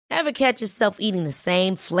Ever catch yourself eating the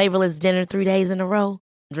same flavorless dinner 3 days in a row?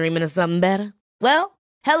 Dreaming of something better? Well,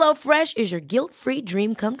 HelloFresh is your guilt-free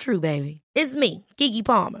dream come true, baby. It's me, Keke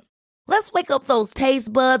Palmer. Let's wake up those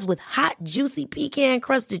taste buds with hot, juicy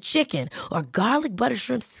pecan-crusted chicken or garlic butter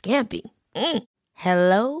shrimp scampi.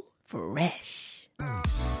 Hello Fresh.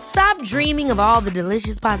 Stop dreaming of all the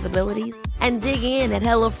delicious possibilities and dig in at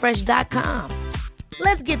HelloFresh.com.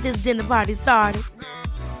 Let's get this dinner party started.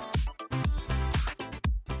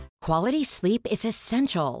 Quality sleep is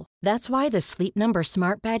essential. That's why the Sleep Number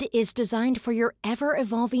Smart Bed is designed for your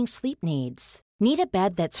ever-evolving sleep needs. Need a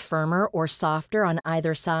bed that's firmer or softer on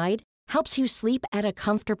either side? Helps you sleep at a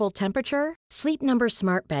comfortable temperature? Sleep Number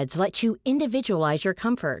Smart Beds let you individualize your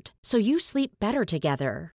comfort, so you sleep better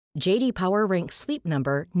together. J.D. Power ranks Sleep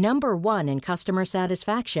Number number 1 in customer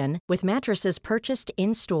satisfaction with mattresses purchased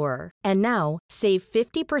in-store. And now, save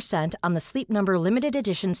 50% on the Sleep Number Limited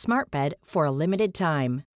Edition Smart Bed for a limited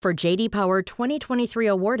time. For J.D. Power 2023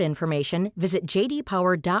 award information, visit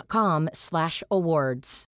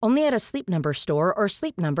jdpower.com/awards. Only at a Sleep Number store or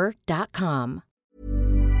sleepnumber.com.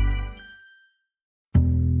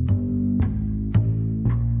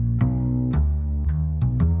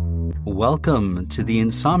 Welcome to the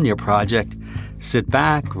Insomnia Project. Sit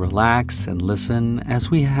back, relax, and listen as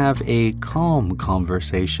we have a calm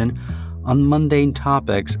conversation on mundane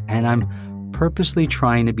topics. And I'm purposely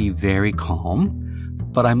trying to be very calm,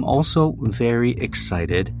 but I'm also very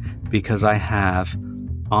excited because I have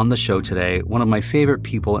on the show today one of my favorite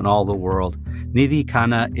people in all the world. Nidhi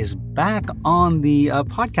Khanna is back on the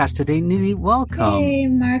podcast today. Nidhi, welcome. Hey,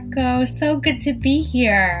 Marco. So good to be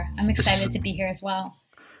here. I'm excited to be here as well.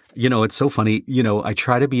 You know, it's so funny. You know, I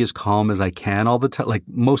try to be as calm as I can all the time, like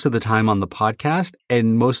most of the time on the podcast.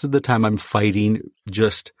 And most of the time I'm fighting,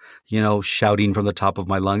 just, shouting from the top of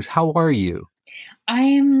my lungs. How are you? I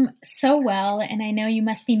am so well. And I know you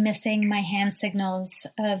must be missing my hand signals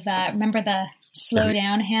of, remember the slow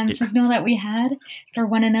down hand signal that we had for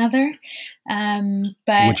one another?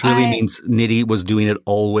 Which really means Nidhi was doing it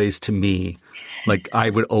always to me. Like I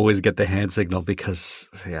would always get the hand signal because,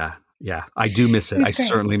 Yeah, I do miss it. I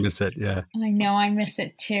certainly miss it. Yeah. I know I miss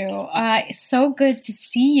it too. It's so good to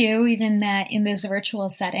see you even in this virtual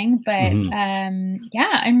setting. But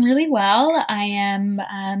I'm really well. I am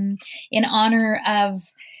in honor of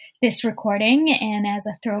this recording and as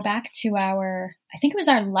a throwback to I think it was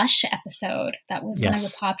our Lush episode. That was one of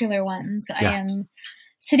the popular ones. Yeah. I am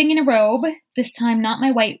sitting in a robe, this time not my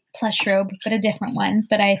white plush robe, but a different one.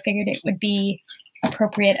 But I figured it would be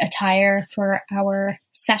appropriate attire for our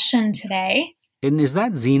session today. And is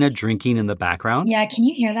that Zena drinking in the background? Yeah, can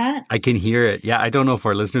you hear that? I can hear it. Yeah, I don't know if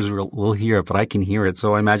our listeners will hear it, but I can hear it.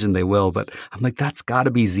 So I imagine they will. But I'm like, that's got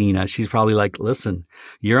to be Zena. She's probably like, listen,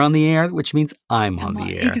 you're on the air, which means I'm on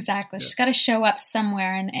the air. Exactly. Yeah. She's got to show up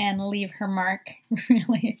somewhere and leave her mark,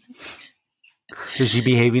 really. Is she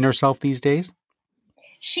behaving herself these days?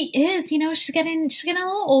 She is. She's getting a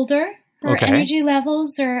little older. Her energy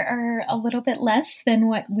levels are a little bit less than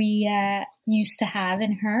what we used to have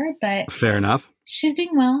in her, but fair enough. She's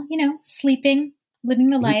doing well, sleeping,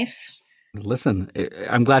 living the life. Listen,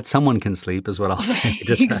 I'm glad someone can sleep is what I'll say.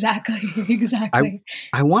 Exactly.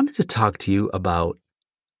 I wanted to talk to you about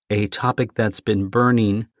a topic that's been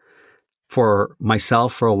burning for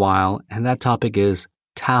myself for a while, and that topic is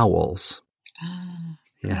towels.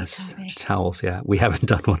 Yes, towels. Yeah, we haven't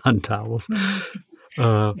done one on towels.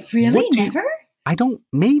 Really? Never?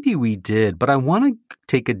 Maybe we did, but I want to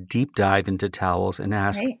take a deep dive into towels and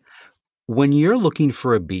ask, when you're looking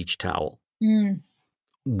for a beach towel,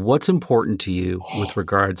 what's important to you with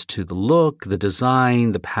regards to the look, the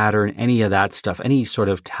design, the pattern, any of that stuff, any sort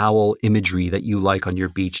of towel imagery that you like on your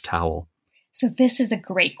beach towel? So this is a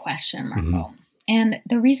great question, Marco. Mm-hmm. And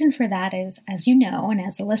the reason for that is, as you know, and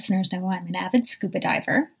as the listeners know, I'm an avid scuba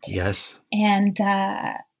diver. Yes. And,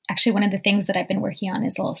 actually, one of the things that I've been working on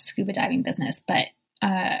is a little scuba diving business. But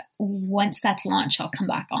once that's launched, I'll come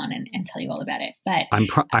back on and tell you all about it. But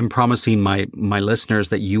I'm promising my listeners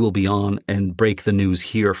that you will be on and break the news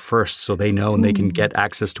here first, so they know and they can get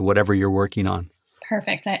access to whatever you're working on.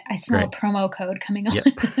 Perfect. I smell a promo code coming on. Yep.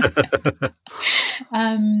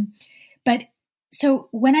 But so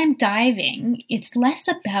when I'm diving, it's less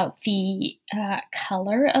about the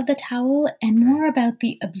color of the towel and more about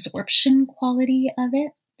the absorption quality of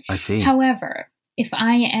it. I see. However, if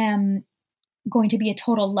I am going to be a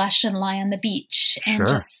total lush and lie on the beach and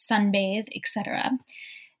just sunbathe, etc.,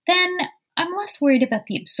 then I'm less worried about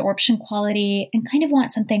the absorption quality and kind of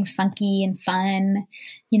want something funky and fun,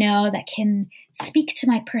 that can speak to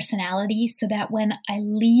my personality so that when I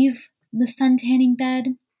leave the sun tanning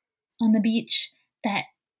bed on the beach, that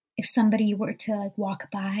if somebody were to like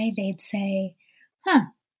walk by, they'd say, huh,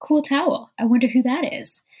 cool towel. I wonder who that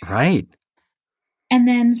is. Right. And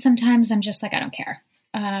then sometimes I'm just like, I don't care.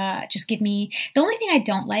 Just give me, the only thing I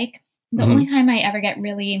don't like, the only time I ever get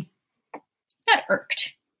really, not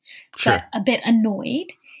irked, but a bit annoyed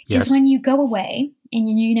is when you go away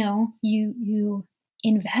and you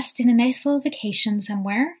invest in a nice little vacation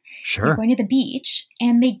somewhere. Sure. You're going to the beach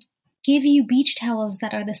and they give you beach towels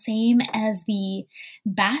that are the same as the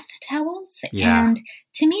bath towels. Yeah. And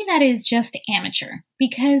to me, that is just amateur,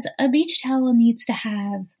 because a beach towel needs to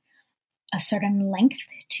have a certain length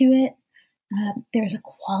to it. There's a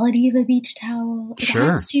quality of a beach towel. It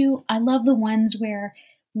has to, I love the ones where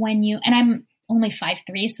when you, and I'm only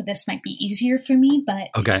 5'3", so this might be easier for me, but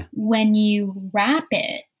when you wrap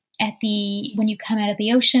it when you come out of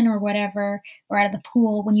the ocean or whatever, or out of the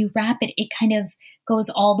pool, when you wrap it, it kind of goes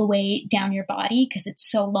all the way down your body because it's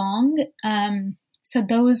so long. So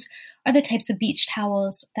those are the types of beach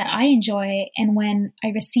towels that I enjoy. And when I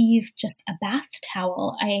receive just a bath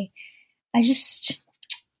towel, I judge,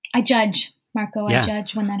 Marco. I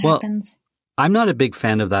judge when that happens. I'm not a big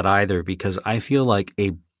fan of that either, because I feel like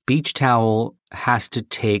a beach towel has to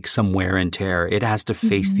take some wear and tear. It has to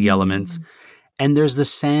face the elements. And there's the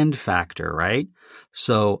sand factor, right?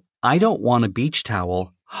 So I don't want a beach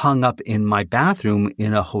towel hung up in my bathroom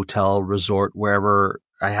in a hotel, resort, wherever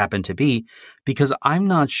I happen to be, because I'm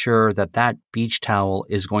not sure that that beach towel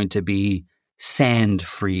is going to be sand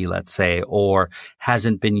free, let's say, or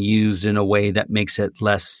hasn't been used in a way that makes it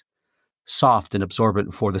less soft and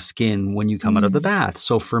absorbent for the skin when you come out of the bath.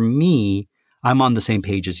 So for me, I'm on the same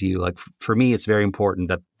page as you. Like for me, it's very important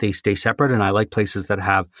that they stay separate. And I like places that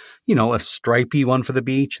have, a stripy one for the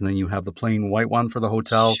beach, and then you have the plain white one for the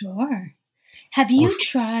hotel. Sure. Have you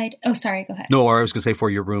tried? Oh, sorry. Go ahead. No, or I was going to say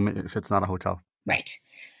for your room if it's not a hotel. Right.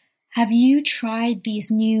 Have you tried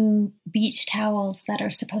these new beach towels that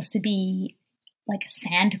are supposed to be like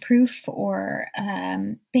sandproof, or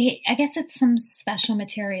I guess it's some special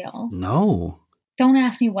material? No. Don't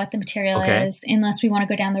ask me what the material is unless we want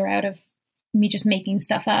to go down the route of me just making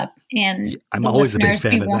stuff up, and I'm always a big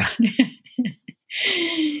fan of that.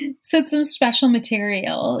 So it's some special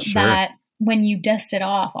material that when you dust it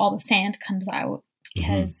off, all the sand comes out,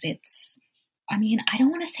 because it's, I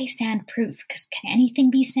don't want to say sandproof, because can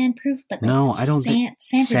anything be sandproof? But no, I don't think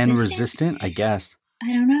sand resistant, I guess.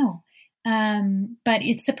 I don't know. But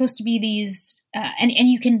it's supposed to be these, and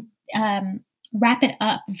you can wrap it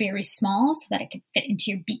up very small so that it can fit into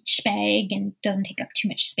your beach bag and doesn't take up too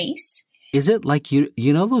much space. Is it like, you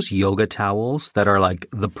know those yoga towels that are like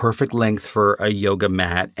the perfect length for a yoga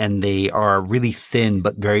mat, and they are really thin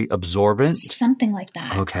but very absorbent? Something like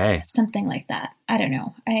that. Okay. Something like that. I don't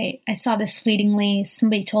know. I saw this fleetingly.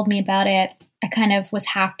 Somebody told me about it. I kind of was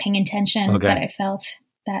half paying attention, but I felt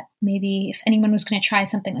that maybe if anyone was going to try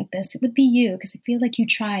something like this, it would be you, because I feel like you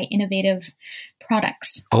try innovative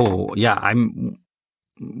products. Oh, yeah.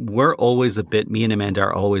 We're always me and Amanda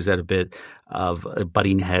are always at a bit of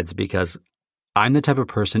butting heads, because I'm the type of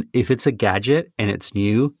person, if it's a gadget and it's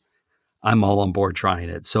new, I'm all on board trying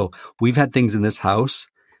it. So we've had things in this house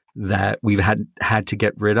that we've had to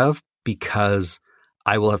get rid of, because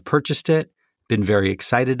I will have purchased it, been very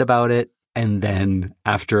excited about it, and then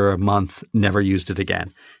after a month, never used it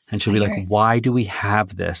again. And she'll be like, why do we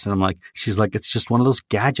have this? And she's like, it's just one of those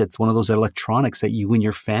gadgets, one of those electronics that you and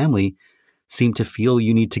your family seem to feel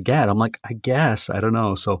you need to get. I'm like, I guess, I don't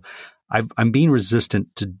know. So I'm being resistant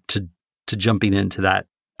to jumping into that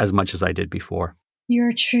as much as I did before. You're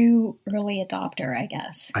a true early adopter, I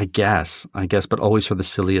guess. I guess, but always for the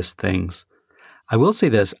silliest things. I will say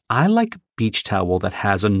this, I like beach towel that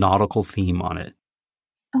has a nautical theme on it.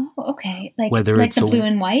 Oh, okay. Whether it's the blue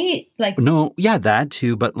and white? No, yeah, that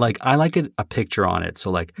too. But I like a picture on it.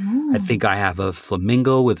 So I think I have a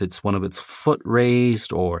flamingo with one of its foot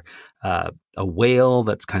raised, or a whale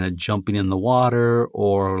that's kind of jumping in the water,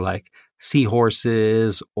 or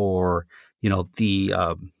seahorses, or, the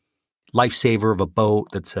lifesaver of a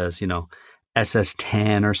boat that says,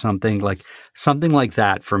 SS10 or something. Something like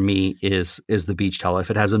that for me is the beach towel. If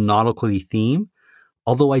it has a nautical theme.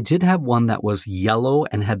 Although I did have one that was yellow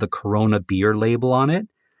and had the Corona beer label on it.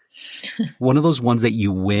 One of those ones that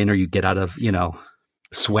you win or you get out of,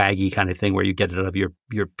 swaggy kind of thing, where you get it out of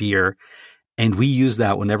your beer. And we used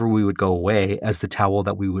that whenever we would go away as the towel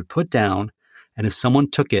that we would put down. And if someone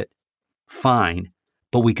took it, fine.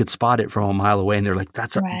 But we could spot it from a mile away, and they're like,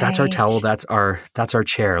 "That's our towel. That's our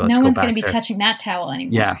chair. Let's go back." No one's going to be touching that towel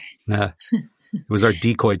anymore. Yeah, it was our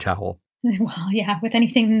decoy towel. Well, yeah, with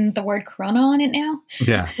anything the word Corona on it now.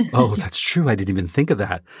 Yeah. Oh, that's true. I didn't even think of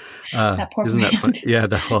that. That poor Isn't that brand. funny? Yeah.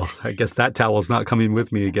 Well, I guess that towel's not coming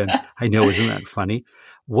with me again. I know. Isn't that funny?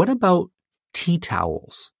 What about tea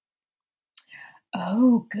towels?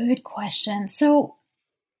 Oh, good question. So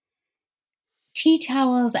tea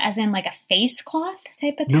towels as in like a face cloth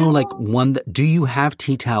type of towel? No, like one that, do you have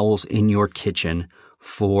tea towels in your kitchen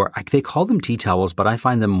for, they call them tea towels, but I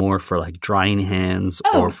find them more for like drying hands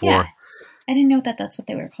or for. Yeah. I didn't know that that's what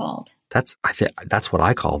they were called. That's what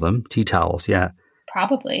I call them, tea towels. Yeah.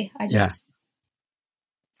 Probably. I just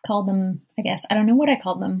called them, I guess. I don't know what I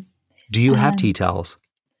called them. Do you have tea towels?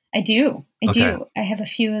 I do. I Okay. do. I have a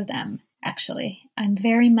few of them, actually. I'm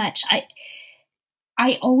very much,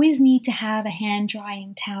 I always need to have a hand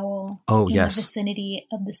drying towel in the vicinity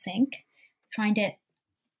of the sink. Find it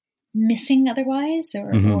missing otherwise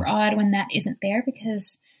or odd when that isn't there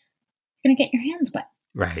because you're going to get your hands wet.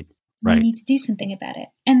 Right. You need to do something about it.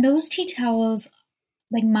 And those tea towels,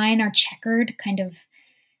 like mine are checkered kind of.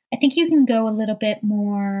 I think you can go a little bit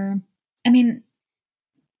more. I mean,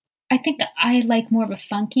 I think I like more of a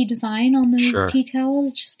funky design on those tea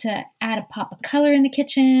towels just to add a pop of color in the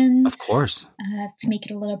kitchen. Of course. To make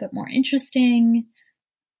it a little bit more interesting.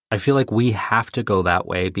 I feel like we have to go that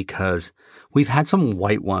way because we've had some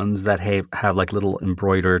white ones that have like little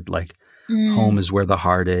embroidered like home is where the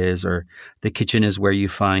heart is, or the kitchen is where you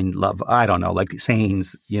find love. I don't know, like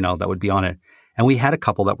sayings, that would be on it. And we had a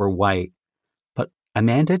couple that were white, but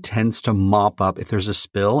Amanda tends to mop up if there's a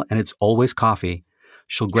spill and it's always coffee.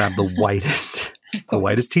 She'll grab the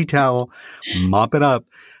whitest tea towel, mop it up.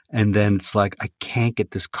 And then it's like, I can't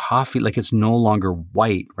get this coffee. Like it's no longer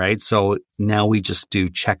white, right? So now we just do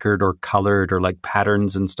checkered or colored or like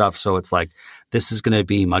patterns and stuff. So it's like, this is going to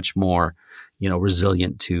be much more,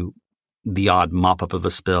 resilient to the odd mop up of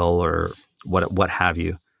a spill or what have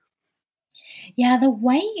you. Yeah, the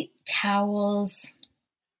white towels,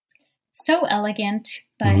 so elegant,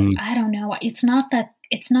 but I don't know. It's not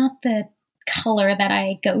the color that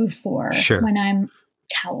I go for when I'm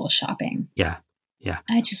towel shopping. Yeah. Yeah.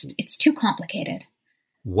 It's too complicated.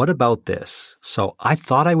 What about this? So I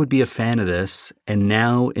thought I would be a fan of this, and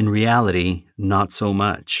now in reality, not so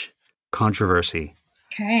much. Controversy.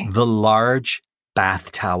 Okay. The large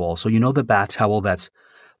bath towel. So the bath towel that's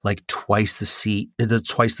like twice the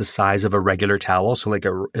size of a regular towel. So like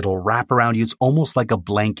it'll wrap around you. It's almost like a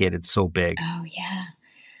blanket. It's so big. Oh, yeah.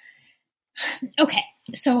 Okay.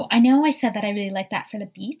 So I know I said that I really like that for the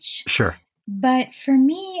beach. Sure. But for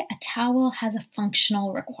me, a towel has a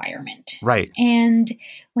functional requirement. Right. And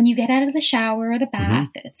when you get out of the shower or the bath,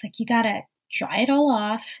 it's like you got to dry it all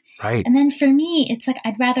off. Right. And then for me, it's like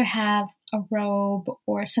I'd rather have a robe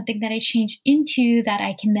or something that I change into that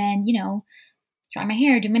I can then, dry my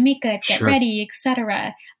hair, do my makeup, get ready,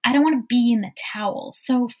 etc. I don't want to be in the towel.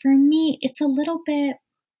 So for me, it's a little bit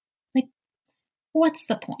like, what's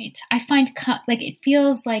the point? I find it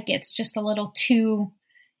feels like it's just a little too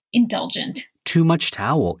indulgent. Too much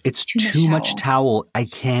towel. It's too much towel. I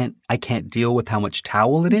can't deal with how much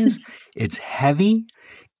towel it is. It's heavy.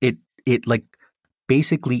 It like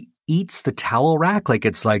basically eats the towel rack. Like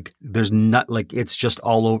it's like there's not like it's just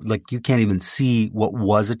all over. Like you can't even see what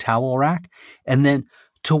was a towel rack. And then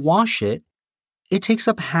to wash it, it takes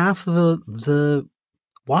up half the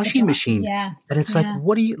washing machine. Yeah. And it's like,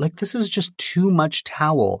 what do you like? This is just too much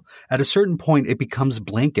towel. At a certain point, it becomes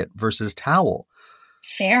blanket versus towel.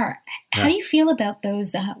 Fair. How do you feel about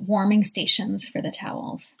those warming stations for the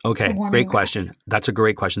towels? Okay, great question. Racks? That's a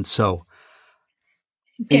great question. So,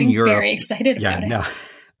 getting in Europe, very excited about it. No,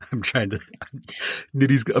 I'm trying to.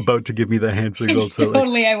 Nidhi's about to give me the hand signal. So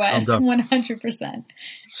totally, I was 100%.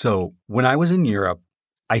 So when I was in Europe,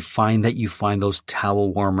 I find that you find those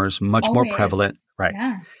towel warmers much more prevalent, right?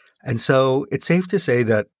 Yeah. And so it's safe to say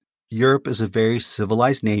that Europe is a very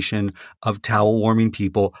civilized nation of towel warming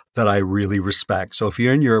people that I really respect. So if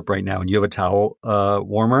you're in Europe right now and you have a towel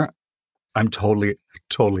warmer, I'm totally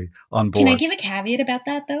on board. Can I give a caveat about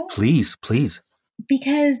that though? Please.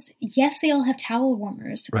 Because yes, they all have towel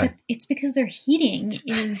warmers, but it's because their heating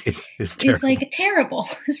is like terrible.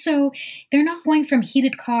 So they're not going from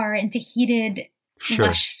heated car into heated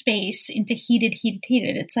lush space into heated.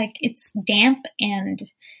 It's like it's damp and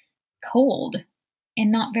cold and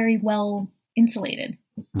not very well insulated.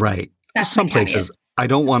 Right. That's some places. I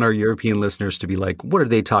don't want our European listeners to be like, what are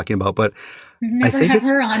they talking about? But never have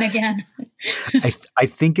her on again. I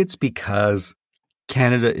think it's because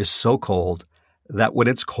Canada is so cold that when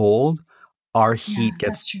it's cold, our heat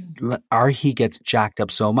gets jacked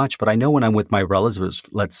up so much. But I know when I'm with my relatives,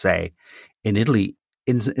 let's say in Italy,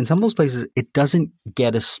 in some of those places, it doesn't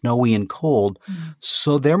get as snowy and cold.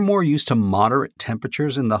 So they're more used to moderate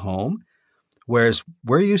temperatures in the home. Whereas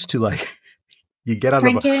we're used to like, you get out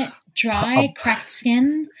Crank of it, dry, cracked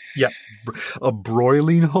skin. Yeah. A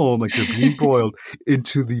broiling home, like you're being broiled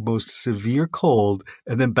into the most severe cold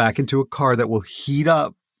and then back into a car that will heat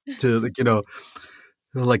up to like,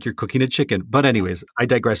 like you're cooking a chicken. But anyways, I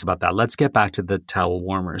digress about that. Let's get back to the towel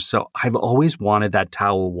warmers. So I've always wanted that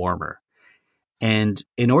towel warmer. And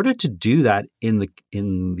in order to do that in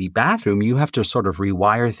the bathroom, you have to sort of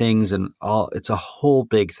rewire things and it's a whole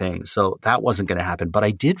big thing. So that wasn't going to happen. But I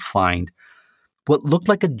did find what looked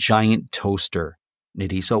like a giant toaster,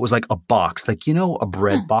 Nidhi. So it was like a box, like, a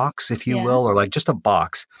bread box, if you will, or like just a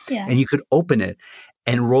box. Yeah. And you could open it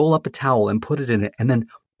and roll up a towel and put it in it and then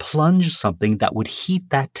plunge something that would heat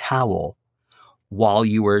that towel while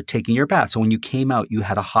you were taking your bath. So when you came out, you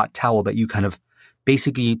had a hot towel that you kind of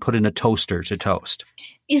basically put in a toaster to toast.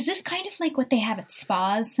 Is this kind of like what they have at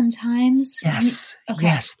spas sometimes? Yes. Okay.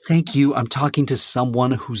 Yes. Thank you. I'm talking to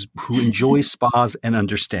someone who enjoys spas and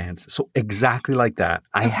understands. So exactly like that.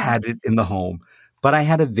 I had it in the home, but I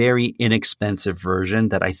had a very inexpensive version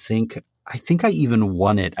that I think I even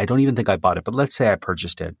won it. I don't even think I bought it, but let's say I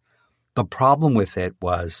purchased it. The problem with it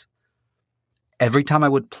was every time I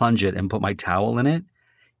would plunge it and put my towel in it,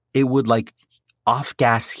 it would like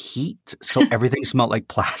off-gas heat, so everything smelled like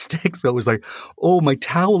plastic. So it was like, oh, my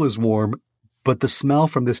towel is warm, but the smell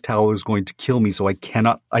from this towel is going to kill me, so I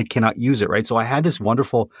cannot use it, right? So I had this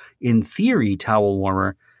wonderful, in theory, towel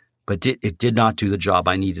warmer, but it did not do the job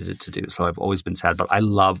I needed it to do. So I've always been sad, but I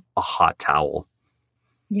love a hot towel.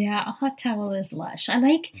 Yeah, a hot towel is lush.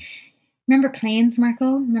 Remember planes,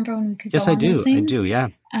 Marco? Remember when we could go on those things? Yes, I do, yeah.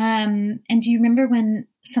 And do you remember when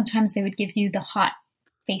sometimes they would give you the hot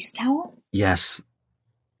face towel? Yes.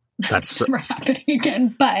 That's never happening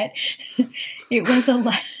again, but it was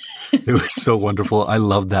it was so wonderful. I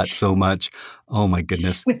loved that so much. Oh my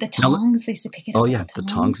goodness. With the tongs, they used to pick it up. Oh yeah, the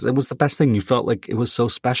tongs. It was the best thing. You felt like it was so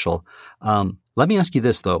special. Let me ask you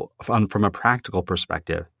this though, from a practical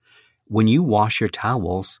perspective. When you wash your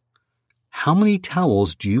towels, how many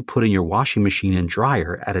towels do you put in your washing machine and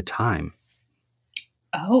dryer at a time?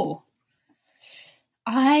 Oh,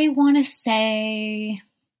 I want to say...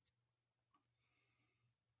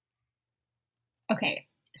 Okay,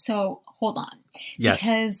 so hold on. Yes.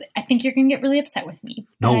 Because I think you're going to get really upset with me.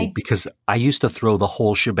 No, because I used to throw the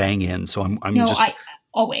whole shebang in, so I'm just... I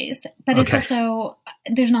always. But it's also,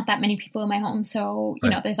 there's not that many people in my home, so,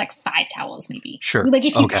 there's like 5 towels maybe. Sure. Like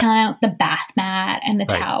if you count the bath mat and the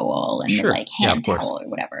towel and the like hand towel or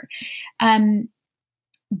whatever.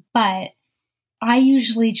 But I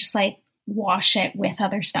usually just like wash it with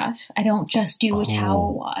other stuff. I don't just do a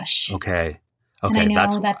towel wash. Okay. And I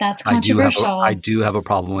know that's controversial. I do have a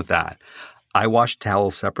problem with that. I wash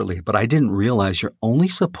towels separately, but I didn't realize you're only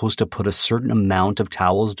supposed to put a certain amount of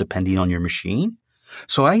towels depending on your machine.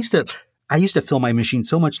 So I used to fill my machine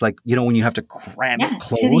so much, like, when you have to cram it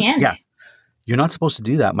closed. To the end. Yeah. You're not supposed to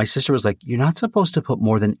do that. My sister was like, you're not supposed to put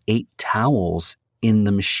more than 8 towels in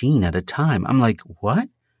the machine at a time. I'm like, what?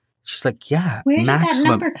 She's like, yeah. Where did maximum. that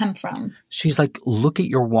number come from? She's like, look at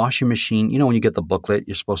your washing machine. When you get the booklet,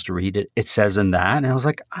 you're supposed to read it. It says in that. And I was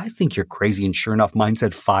like, I think you're crazy. And sure enough, mine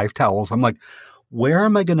said 5 towels. I'm like, where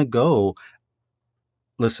am I going to go?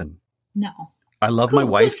 Listen. No. I love my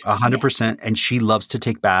wife 100%, and she loves to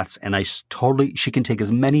take baths, and she can take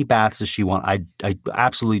as many baths as she wants. I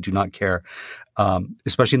absolutely do not care,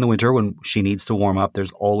 especially in the winter when she needs to warm up.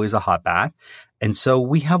 There's always a hot bath. And so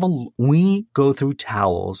we go through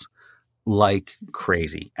towels like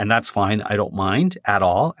crazy, and that's fine. I don't mind at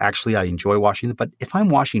all. Actually, I enjoy washing them. But if I'm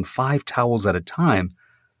washing 5 towels at a time,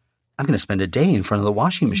 I'm going to spend a day in front of the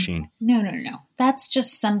washing machine. No. That's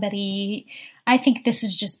just somebody. I think this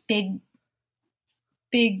is just big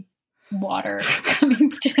water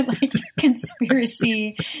coming to like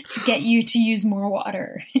conspiracy to get you to use more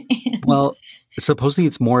water. Well, supposedly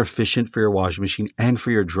it's more efficient for your washing machine and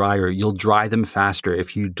for your dryer. You'll dry them faster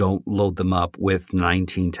if you don't load them up with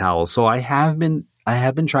 19 towels. So I have been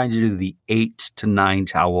trying to do the 8 to 9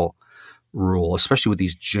 towel rule, especially with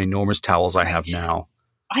these ginormous towels I have now.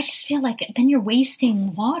 I just feel like then you're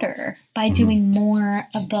wasting water by doing more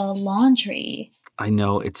of the laundry. I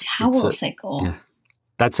know it's towel cycle. Yeah.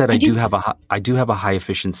 That said, I do have a high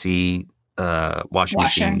efficiency washing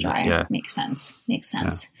machine. And dryer. Yeah. Makes sense.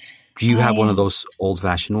 Yeah. Do you have one of those old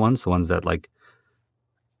fashioned ones? The ones that like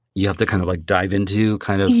you have to kind of like dive into,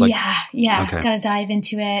 kind of like yeah. Okay. Got to dive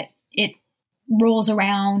into it. It rolls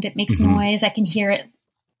around. It makes noise. I can hear it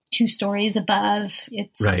 2 stories above.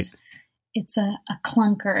 It's a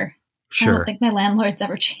clunker. I don't Sure. think my landlord's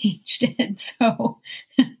ever changed it. So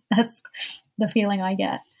that's the feeling I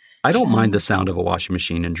get. I don't mind the sound of a washing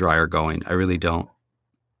machine and dryer going. I really don't.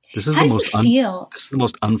 This is How the do you most feel this is the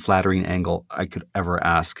most unflattering angle I could ever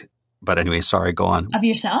ask. But anyway, sorry, go on. of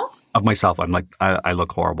yourself? Of myself, I'm like, I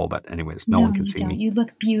look horrible, but anyways, no one can you see don't. me. You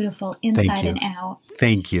look beautiful inside you. and out.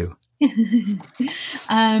 Thank you.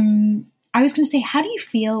 I was going to say, how do you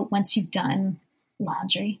feel once you've done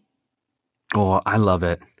laundry? Oh, I love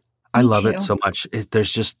it. I Me love it too. so much.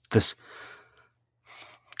 There's just this,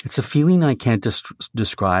 it's a feeling I can't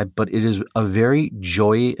describe, but it is a very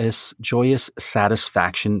joyous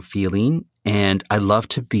satisfaction feeling. And I love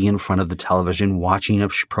to be in front of the television watching a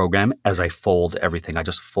program as I fold everything. I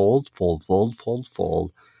just fold.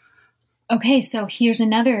 Okay, so here's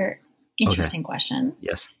another interesting question.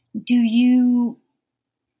 Yes. Do you,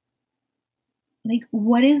 like,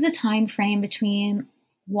 what is the time frame between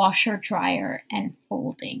washer, dryer, and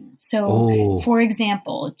folding? So, for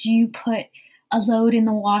example, do you put a load in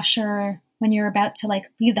the washer when you're about to like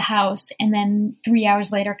leave the house and then 3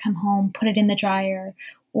 hours later come home, put it in the dryer?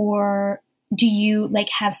 Or do you like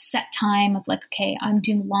have set time of like, okay, I'm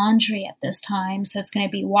doing laundry at this time, so it's going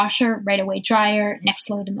to be washer, right away dryer, next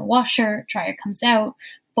load in the washer, dryer comes out,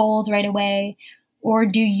 fold right away? Or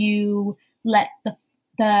do you let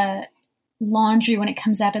the laundry when it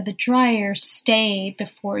comes out of the dryer stay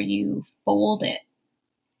before you fold it?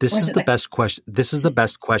 This is the best question. This is the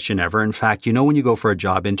best question ever. In fact, you know, when you go for a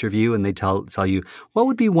job interview and they tell you what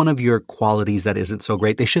would be one of your qualities that isn't so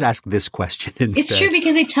great, they should ask this question instead. It's true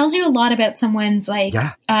because it tells you a lot about someone's like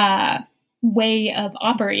way of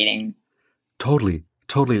operating. Totally.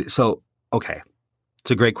 So, okay, it's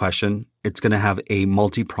a great question. It's going to have a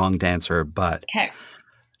multi-pronged answer, but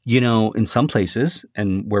you know, in some places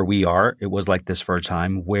and where we are, it was like this for a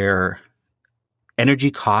time where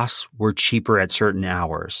energy costs were cheaper at certain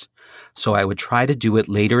hours. So I would try to do it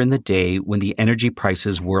later in the day when the energy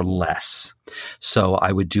prices were less. So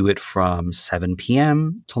I would do it from 7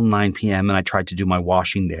 p.m. till 9 p.m. and I tried to do my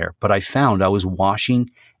washing there. But I found I was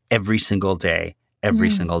washing every single day.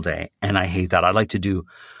 And I hate that. I like to do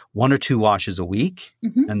 1 or 2 washes a week.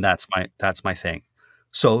 And that's my thing.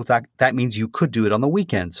 So that means you could do it on the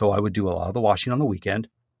weekend. So I would do a lot of the washing on the weekend.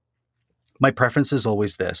 My preference is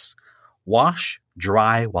always this: wash,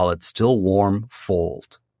 dry while it's still warm,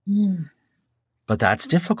 fold. But that's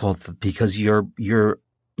difficult because you're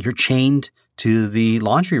chained to the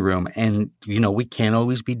laundry room, and you know we can't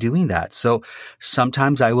always be doing that. So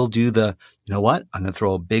sometimes I will do the, you know what, I'm going to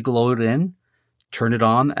throw a big load in, turn it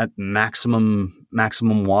on at maximum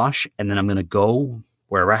wash, and then I'm going to go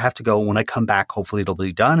wherever I have to go. When I come back, hopefully it'll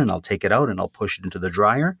be done, and I'll take it out and I'll push it into the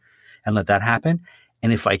dryer and let that happen.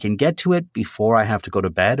 And if I can get to it before I have to go to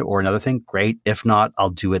bed or another thing, great. If not, I'll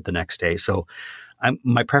do it the next day. So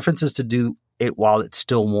my preference is to do it while it's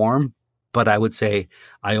still warm, but I would say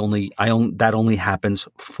that only happens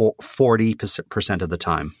for 40% of the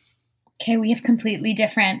time. Okay, we have completely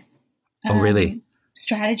different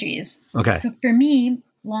strategies. Okay. So for me,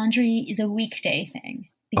 laundry is a weekday thing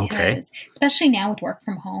because especially now with work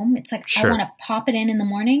from home, it's like I want to pop it in the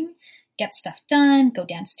morning, get stuff done, go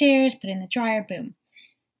downstairs, put it in the dryer, boom.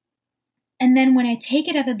 And then when I take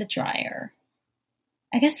it out of the dryer,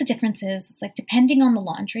 I guess the difference is it's like depending on the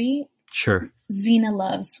laundry. Sure. Xena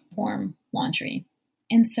loves warm laundry.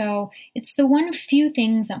 And so it's the one few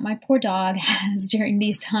things that my poor dog has during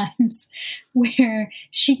these times where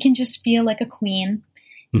she can just feel like a queen.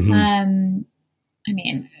 I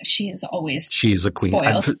mean, she's a queen.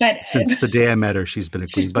 Spoiled, but since the day I met her, she's been a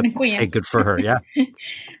queen. But hey, good for her, yeah.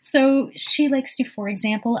 So she likes to, for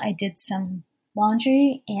example, I did some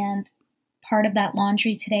laundry, and part of that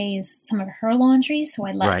laundry today is some of her laundry. So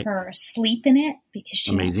I let her sleep in it because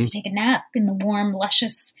she wants to take a nap in the warm,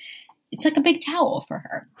 luscious. It's like a big towel for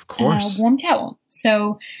her. Of course. A warm towel.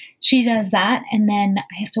 So she does that, and then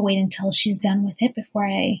I have to wait until she's done with it before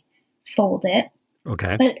I fold it.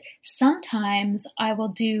 Okay. But sometimes I will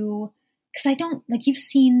do, because I don't, like, you've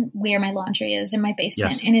seen where my laundry is in my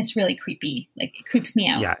basement, and it's really creepy. Like, it creeps me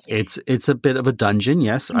out. Yeah, it's a bit of a dungeon.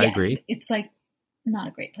 Yes, I agree. It's like not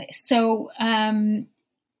a great place. So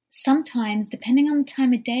sometimes, depending on the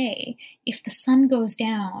time of day, if the sun goes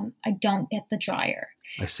down, I don't get the dryer.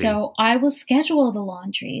 I see. So I will schedule the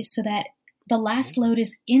laundry so that the last load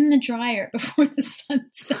is in the dryer before the sun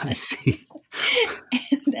sets. I see.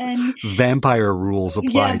 And then vampire rules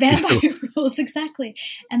apply. Yeah, vampire rules, exactly.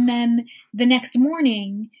 And then the next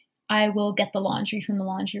morning, I will get the laundry from the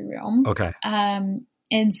laundry room. Okay.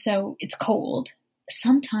 And so it's cold.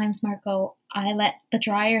 Sometimes, Marco, I let the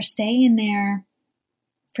dryer stay in there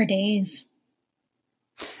for days.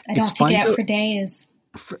 I don't take it out for days.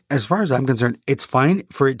 As far as I'm concerned, it's fine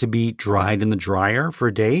for it to be dried in the dryer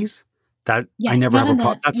for days. That I never have a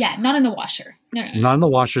problem. Not in the washer. No. Not in the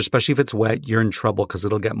washer, especially if it's wet. You're in trouble because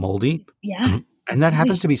it'll get moldy. Yeah. And that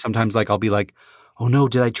happens to me sometimes. Like I'll be like, oh no,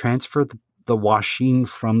 did I transfer the washing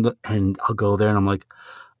from and I'll go there and I'm like,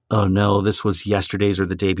 oh no, this was yesterday's or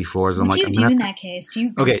the day before. So what do you do in that case? Do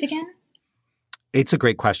you rinse it again? It's a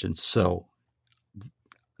great question. So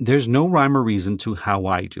there's no rhyme or reason to how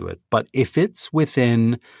I do it. But if it's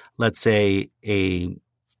within, let's say, a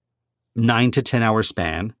 9 to 10 hour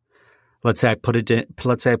span, let's say I put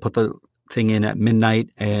the thing in at midnight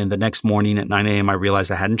and the next morning at 9 a.m. I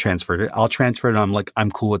realized I hadn't transferred it. I'll transfer it and I'm like,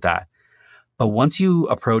 I'm cool with that. But once you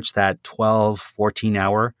approach that 12, 14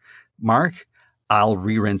 hour mark, I'll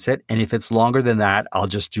re-rinse it. And if it's longer than that, I'll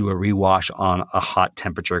just do a rewash on a hot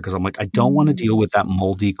temperature because I'm like, I don't want to deal with that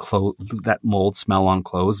that mold smell on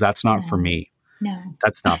clothes. That's not for me. No.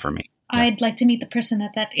 That's not for me. Yeah. I'd like to meet the person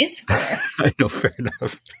that is for. I know, fair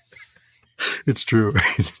enough. It's true.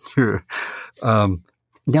 It's true.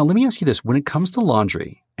 Now, let me ask you this. When it comes to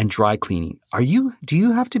laundry and dry cleaning, do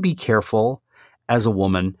you have to be careful as a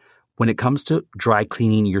woman when it comes to dry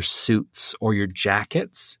cleaning your suits or your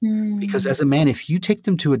jackets? Because as a man, if you take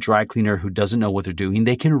them to a dry cleaner who doesn't know what they're doing,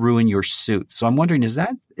 they can ruin your suit. So I'm wondering, is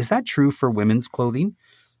that true for women's clothing?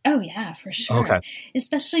 Oh, yeah, for sure. Okay.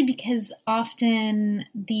 Especially because often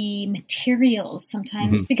the materials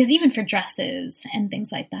sometimes, because even for dresses and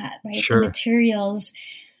things like that, right? Sure. The materials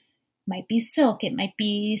might be silk. It might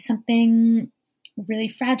be something really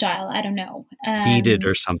fragile. I don't know. Beaded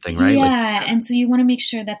or something, right? Yeah. And so you want to make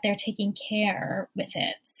sure that they're taking care with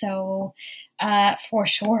it. So for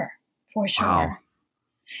sure. Wow.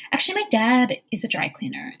 Actually, my dad is a dry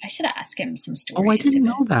cleaner. I should ask him some stories. Oh, I didn't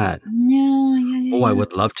know that. No, yeah. Oh, I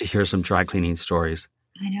would love to hear some dry cleaning stories.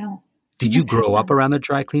 I know. Did you grow up around the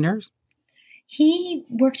dry cleaners? He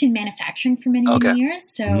worked in manufacturing for many years,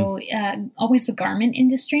 so always the garment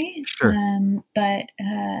industry. Sure. But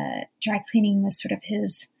dry cleaning was sort of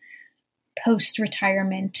his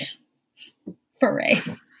post-retirement foray.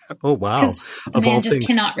 Oh, wow. Because the man just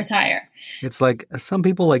cannot retire. It's like some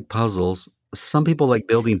people like puzzles. Some people like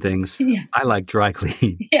building things. Yeah. I like dry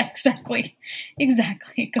cleaning. Yeah, exactly.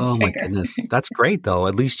 Go my figure. goodness. That's great, though.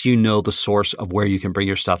 At least you know the source of where you can bring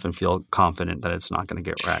your stuff and feel confident that it's not going to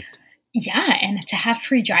get wrecked. Yeah, and to have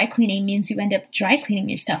free dry cleaning means you end up dry cleaning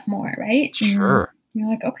your stuff more, right? Sure. And you're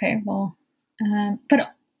like, okay, well,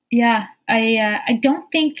 but yeah, I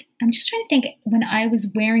don't think, I'm just trying to think when I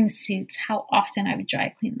was wearing suits, how often I would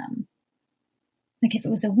dry clean them. Like if it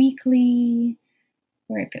was a weekly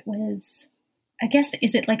or if it was, I guess,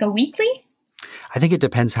 is it like a weekly? I think it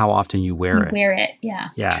depends how often you wear it. Yeah.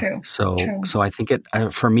 Yeah. True. So I think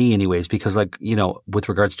for me anyways, because like, with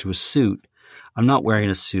regards to a suit, I'm not wearing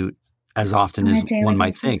a suit as often as one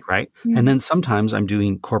might think, right? Yeah. And then sometimes I'm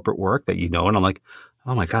doing corporate work that and I'm like,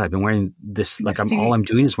 oh my God, I've been wearing this, like all I'm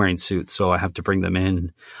doing is wearing suits, so I have to bring them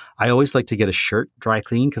in. I always like to get a shirt dry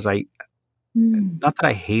clean because not that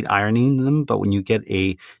I hate ironing them, but when you get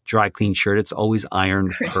a dry clean shirt, it's always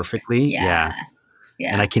ironed perfectly. Yeah.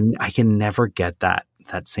 And I can never get that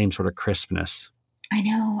same sort of crispness. I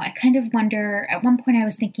know. I kind of wonder, at one point I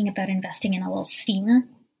was thinking about investing in a little steamer.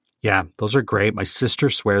 Yeah, those are great. My sister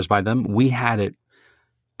swears by them. We had it,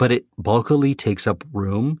 but it bulkily takes up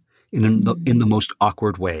room in the most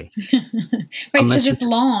awkward way. Right, because it's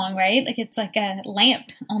long, right? Like it's like a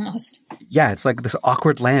lamp almost. Yeah, it's like this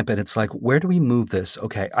awkward lamp, and it's like, where do we move this?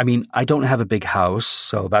 Okay, I mean, I don't have a big house,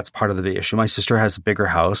 so that's part of the issue. My sister has a bigger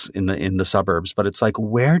house in the suburbs, but it's like,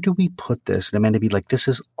 where do we put this? And Amanda be like, this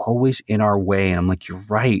is always in our way. And I'm like, you're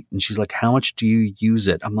right. And she's like, how much do you use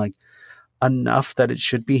it? I'm like, enough that it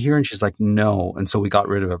should be here. And she's like, no. And so we got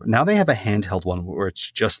rid of it. Now they have a handheld one where it's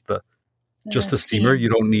just the steamer. You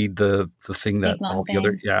don't need the thing that all the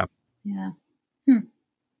other. Yeah. Yeah.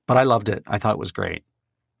 But I loved it. I thought it was great.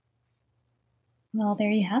 Well, there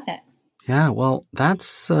you have it. Yeah. Well,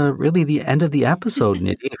 that's really the end of the episode,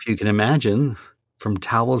 Nidhi, if you can imagine. From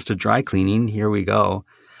towels to dry cleaning. Here we go.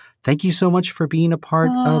 Thank you so much for being a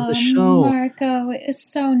part of the show. Marco,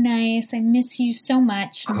 it's so nice. I miss you so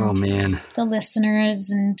much. Oh, man. The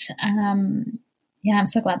listeners. And I'm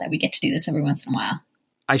so glad that we get to do this every once in a while.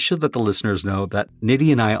 I should let the listeners know that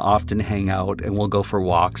Nidhi and I often hang out and we'll go for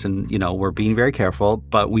walks and, we're being very careful,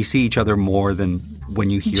 but we see each other more than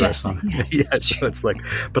when you hear us. Yes, so it's like,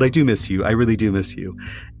 but I do miss you. I really do miss you.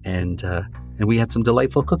 And we had some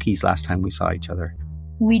delightful cookies last time we saw each other.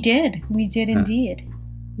 We did. We did indeed.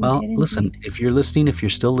 Well, listen, if you're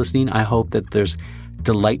still listening, I hope that there's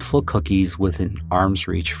delightful cookies within arm's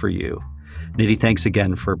reach for you. Nidhi, thanks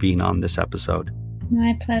again for being on this episode.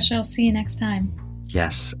 My pleasure. I'll see you next time.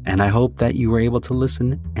 Yes, and I hope that you were able to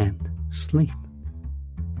listen and sleep.